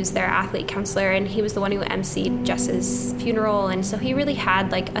me to use their athlete counselor, and he was the one who emceed Jess's funeral. And so he really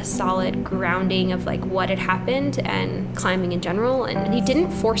had like a solid grounding of like what had happened and climbing in general. And he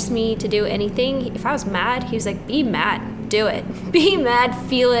didn't force me to do anything. If I was mad, he was like, be mad. Do it. Be mad,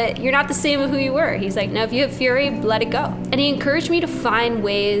 feel it. You're not the same as who you were. He's like, no, if you have fury, let it go. And he encouraged me to find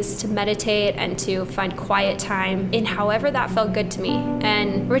ways to meditate and to find quiet time in however that felt good to me.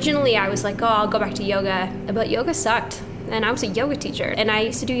 And originally I was like, oh, I'll go back to yoga. But yoga sucked. And I was a yoga teacher, and I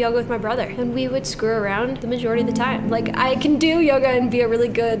used to do yoga with my brother, and we would screw around the majority of the time. Like, I can do yoga and be a really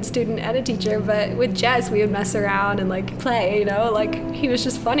good student and a teacher, but with Jess, we would mess around and like play, you know, like he was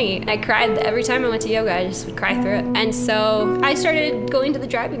just funny. I cried every time I went to yoga. I just would cry through it. And so I started going to the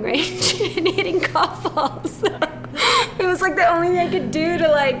driving range and hitting golf balls. It was like the only thing I could do to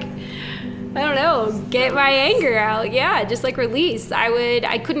like, I don't know, get my anger out. Yeah, just like release.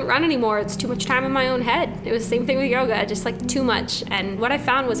 I couldn't run anymore. It's too much time in my own head. It was the same thing with yoga, just like too much. And what I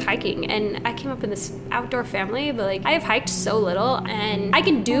found was hiking. And I came up in this outdoor family, but like I have hiked so little, and I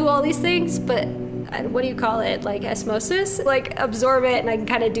can do all these things, but what do you call it? Like osmosis? Like absorb it, and I can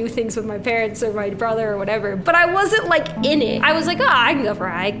kind of do things with my parents or my brother or whatever. But I wasn't like in it. I was like, oh, I can go for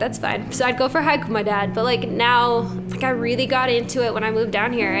a hike. That's fine. So I'd go for a hike with my dad. But like now, like I really got into it when I moved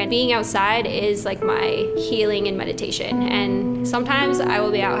down here, and being outside is like my healing and meditation. And sometimes I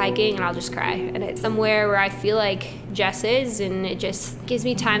will be out hiking and I'll just cry. And it's somewhere where I feel like Jess is, and it just gives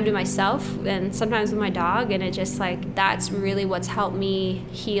me time to myself, and sometimes with my dog, and it just like, that's really what's helped me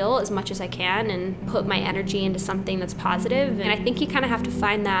heal as much as I can and put my energy into something that's positive. And I think you kind of have to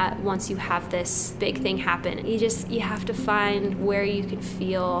find that once you have this big thing happen. You have to find where you can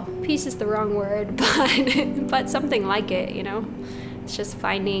feel, peace is the wrong word, but something like it, you know? It's just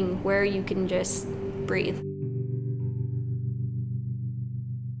finding where you can just breathe.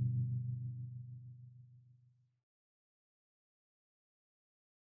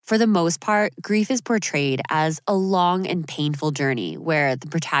 For the most part, grief is portrayed as a long and painful journey where the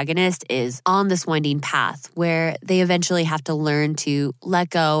protagonist is on this winding path where they eventually have to learn to let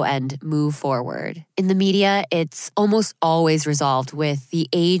go and move forward. In the media, it's almost always resolved with the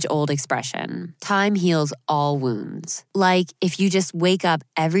age-old expression, time heals all wounds. Like, if you just wake up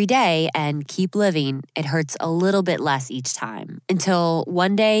every day and keep living, it hurts a little bit less each time, until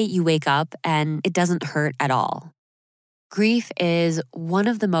one day you wake up and it doesn't hurt at all. Grief is one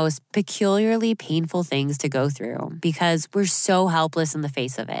of the most peculiarly painful things to go through because we're so helpless in the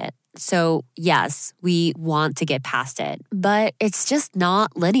face of it. So yes, we want to get past it, but it's just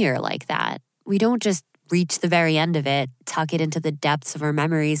not linear like that. We don't just reach the very end of it, tuck it into the depths of our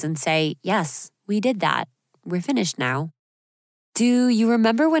memories and say, yes, we did that. We're finished now. Do you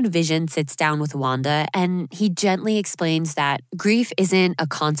remember when Vision sits down with Wanda and he gently explains that grief isn't a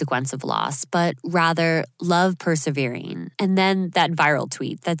consequence of loss, but rather love persevering? And then that viral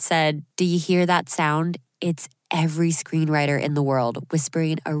tweet that said, do you hear that sound? It's every screenwriter in the world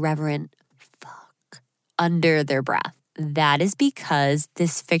whispering a reverent fuck under their breath. That is because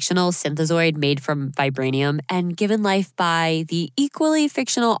this fictional synthezoid made from vibranium and given life by the equally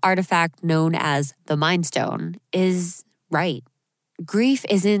fictional artifact known as the Mind Stone is right. Grief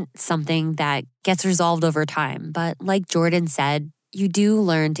isn't something that gets resolved over time, but like Jordan said, you do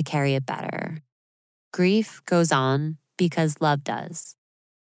learn to carry it better. Grief goes on because love does.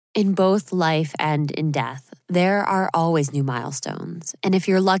 In both life and in death, there are always new milestones. And if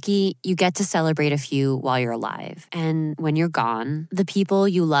you're lucky, you get to celebrate a few while you're alive. And when you're gone, the people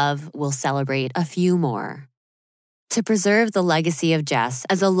you love will celebrate a few more. To preserve the legacy of Jess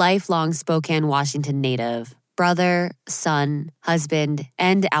as a lifelong Spokane, Washington native, brother, son, husband,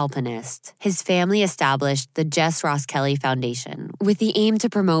 and alpinist, his family established the Jess Ross Kelly Foundation with the aim to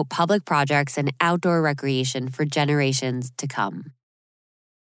promote public projects and outdoor recreation for generations to come.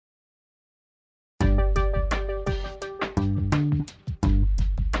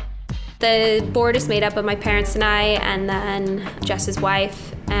 The board is made up of my parents and I, and then Jess's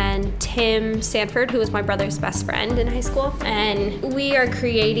wife, and Tim Sanford, who was my brother's best friend in high school. And we are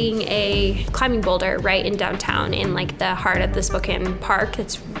creating a climbing boulder right in downtown, in like the heart of the Spokane Park.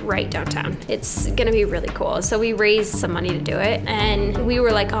 It's right downtown. It's gonna be really cool. So we raised some money to do it, and we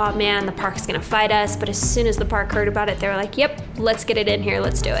were like, oh man, the park's gonna fight us. But as soon as the park heard about it, they were like, yep, let's get it in here,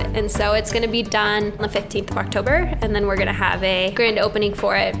 let's do it. And so it's gonna be done on the 15th of October, and then we're gonna have a grand opening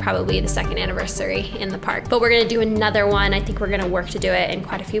for it, probably the second anniversary in the park. But we're gonna do another one. I think we're gonna work to do it in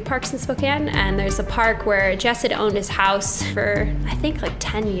quite a few parks in Spokane. And there's a park where Jess had owned his house for, I think, like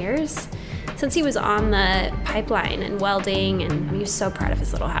 10 years. Since he was on the pipeline and welding, and he was so proud of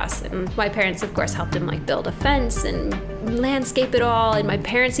his little house. And my parents, of course, helped him like build a fence and landscape it all. And my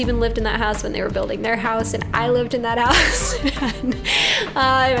parents even lived in that house when they were building their house, and I lived in that house. And,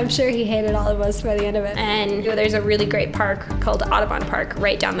 I'm sure he hated all of us by the end of it. And there's a really great park called Audubon Park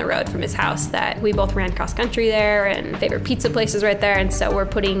right down the road from his house that we both ran cross country there, and favorite pizza places right there. And so we're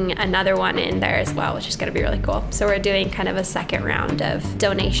putting another one in there as well, which is gonna be really cool. So we're doing kind of a second round of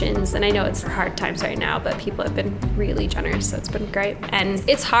donations, and I know it's hard times right now, but people have been really generous, so it's been great. And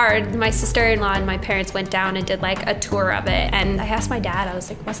it's hard. My sister-in-law and my parents went down and did like a tour of it, and I asked my dad, I was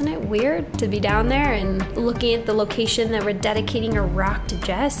like, wasn't it weird to be down there and looking at the location that we're dedicating a rock to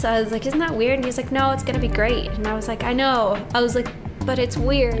Jess? I was like, isn't that weird? And he was like, no, it's gonna be great. And I was like, I know. I was like, but it's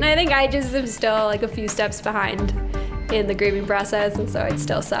weird. And I think I just am still like a few steps behind in the grieving process, and so it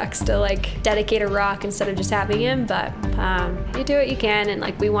still sucks to like dedicate a rock instead of just having him, but you do what you can. And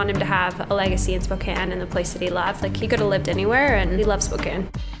like, we want him to have a legacy in Spokane and the place that he loved. Like, he could have lived anywhere, and he loves Spokane.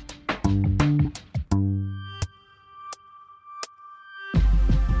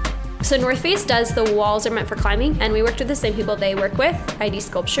 So North Face does the walls are meant for climbing, and we worked with the same people they work with, ID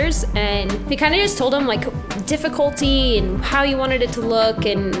Sculptures, and we kind of just told them like difficulty and how you wanted it to look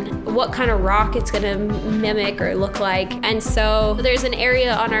and what kind of rock it's gonna mimic or look like. And so there's an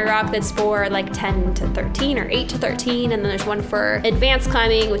area on our rock that's for like 10 to 13 or 8 to 13, and then there's one for advanced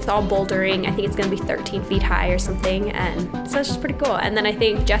climbing with all bouldering. I think it's gonna be 13 feet high or something, and so it's just pretty cool. And then I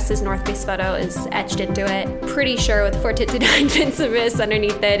think Jess's North Face photo is etched into it, pretty sure with Fortitude Invincimus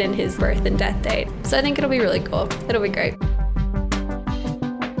underneath it and his birth and death date. So I think it'll be really cool. It'll be great.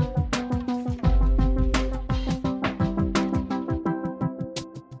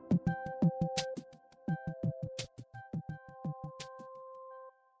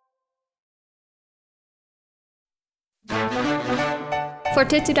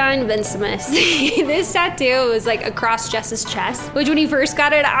 Fortitude Invincimus. This tattoo was like across Jess's chest, which when he first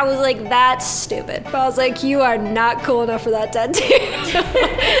got it, I was like, that's stupid. But I was like, you are not cool enough for that tattoo.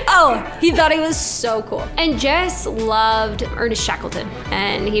 Oh, he thought he was so cool. And Jess loved Ernest Shackleton,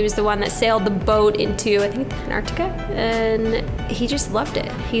 and he was the one that sailed the boat into, I think, Antarctica, and he just loved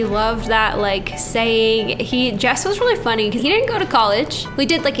it. He loved that like saying. Jess was really funny because he didn't go to college. We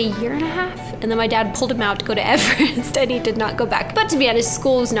did like a year and a half, and then my dad pulled him out to go to Everest, and he did not go back. But to be honest,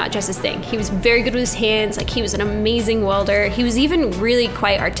 school was not Jess's thing. He was very good with his hands. Like, he was an amazing welder. He was even really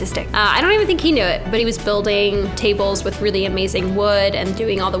quite artistic. I don't even think he knew it, but he was building tables with really amazing wood and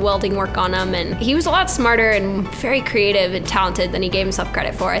doing all the welding work on them. And he was a lot smarter and very creative and talented than he gave himself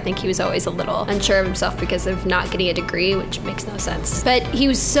credit for. I think he was always a little unsure of himself because of not getting a degree, which makes no sense. But he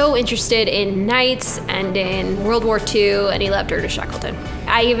was so interested in knights and in World War II, and he loved Ernest Shackleton.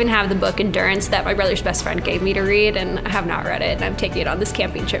 I even have the book Endurance that my brother's best friend gave me to read, and I have not read it, and I'm taking it on this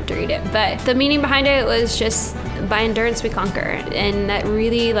camping trip to read it. But the meaning behind it was just, by endurance we conquer. And that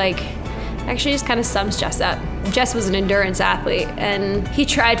really actually just kind of sums Jess up. Jess was an endurance athlete, and he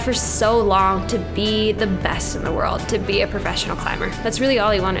tried for so long to be the best in the world, to be a professional climber. That's really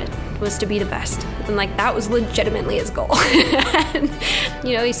all he wanted, was to be the best. And that was legitimately his goal. And,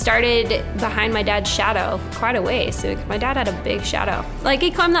 he started behind my dad's shadow quite a ways. So my dad had a big shadow.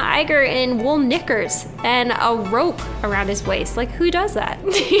 He climbed the Eiger in wool knickers and a rope around his waist. Who does that?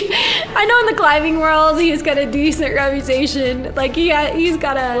 I know in the climbing world, he's got a decent reputation. He's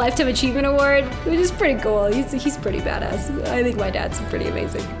got a Lifetime Achievement Award, which is pretty cool. He's pretty badass. I think my dad's pretty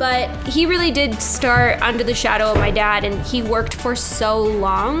amazing. But he really did start under the shadow of my dad, and he worked for so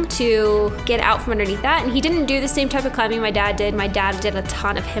long to get out from underneath that. And he didn't do the same type of climbing my dad did. My dad did a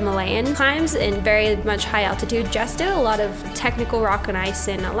ton of Himalayan climbs in very much high altitude. Jess did a lot of technical rock and ice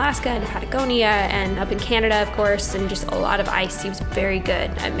in Alaska and Patagonia and up in Canada, of course, and just a lot of ice. He was very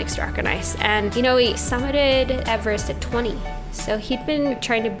good at mixed rock and ice. And, he summited Everest at 20. So he'd been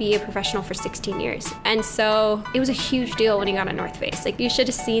trying to be a professional for 16 years. And so it was a huge deal when he got on North Face. You should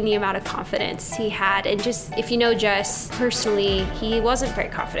have seen the amount of confidence he had. And just, if you know Jess personally, he wasn't very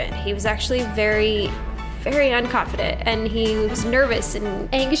confident. He was actually very unconfident, and he was nervous and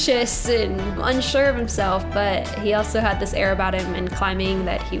anxious and unsure of himself, but he also had this air about him in climbing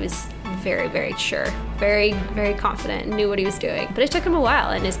that he was very, very sure, very, very confident, and knew what he was doing. But it took him a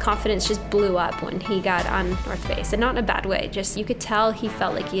while, and his confidence just blew up when he got on North Face, and not in a bad way. Just, you could tell he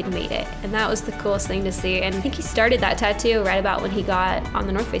felt like he had made it, and that was the coolest thing to see. And I think he started that tattoo right about when he got on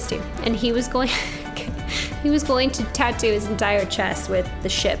the North Face team, and he was going to tattoo his entire chest with the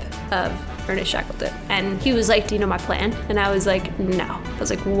ship of Ernest Shackleton. And he was like, do you know my plan? And I was like, no. I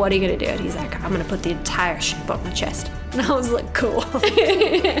was like, what are you gonna do? And he's like, I'm gonna put the entire ship on my chest. And I was like, cool.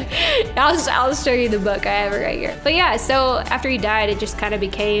 I'll show you the book. I have it right here. But yeah, so after he died, it just kind of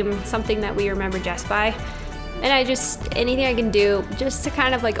became something that we remember Jess by. And anything I can do just to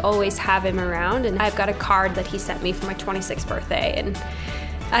kind of always have him around. And I've got a card that he sent me for my 26th birthday. And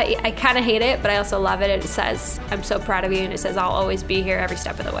I kind of hate it, but I also love it. It says, I'm so proud of you, and it says, I'll always be here every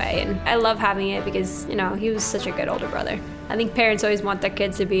step of the way. And I love having it because, he was such a good older brother. I think parents always want their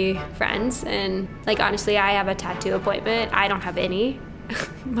kids to be friends, and honestly, I have a tattoo appointment. I don't have any.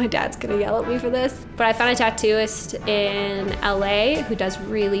 My dad's gonna yell at me for this, but I found a tattooist in LA who does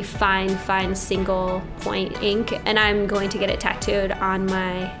really fine single point ink, and I'm going to get it tattooed on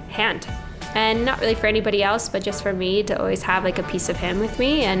my hand. And not really for anybody else, but just for me to always have a piece of him with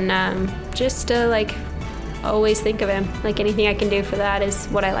me, and just to always think of him. Anything I can do for that is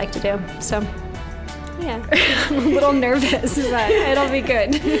what I like to do. So yeah, I'm a little nervous, but it'll be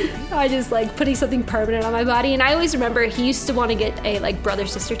good. I just putting something permanent on my body. And I always remember he used to want to get a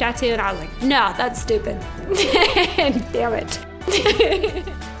brother-sister tattoo, and I was like, no, that's stupid. Damn it.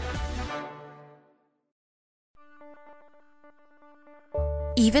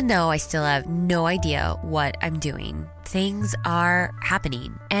 Even though I still have no idea what I'm doing, things are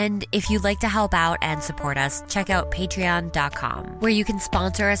happening. And if you'd like to help out and support us, check out patreon.com, where you can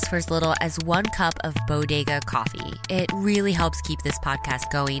sponsor us for as little as 1 cup of Bodega coffee. It really helps keep this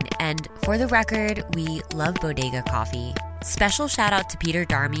podcast going. And for the record, we love Bodega coffee. Special shout out to Peter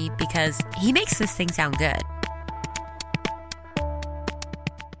Darmy because he makes this thing sound good.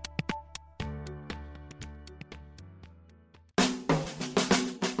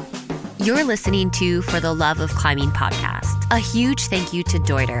 You're listening to For the Love of Climbing podcast. A huge thank you to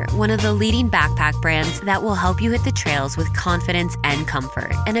Deuter, one of the leading backpack brands that will help you hit the trails with confidence and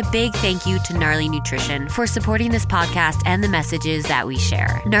comfort. And a big thank you to Gnarly Nutrition for supporting this podcast and the messages that we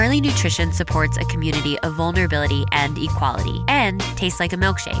share. Gnarly Nutrition supports a community of vulnerability and equality and tastes like a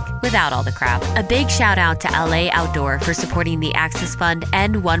milkshake without all the crap. A big shout out to LA Outdoor for supporting the Access Fund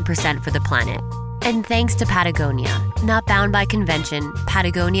and 1% for the planet. And thanks to Patagonia. Not bound by convention,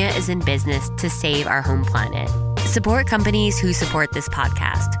 Patagonia is in business to save our home planet. Support companies who support this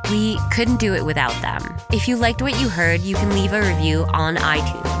podcast. We couldn't do it without them. If you liked what you heard, you can leave a review on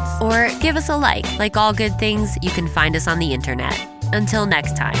iTunes. Or give us a like. Like all good things, you can find us on the internet. Until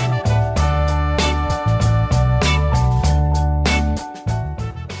next time.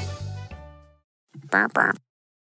 Burp, burp.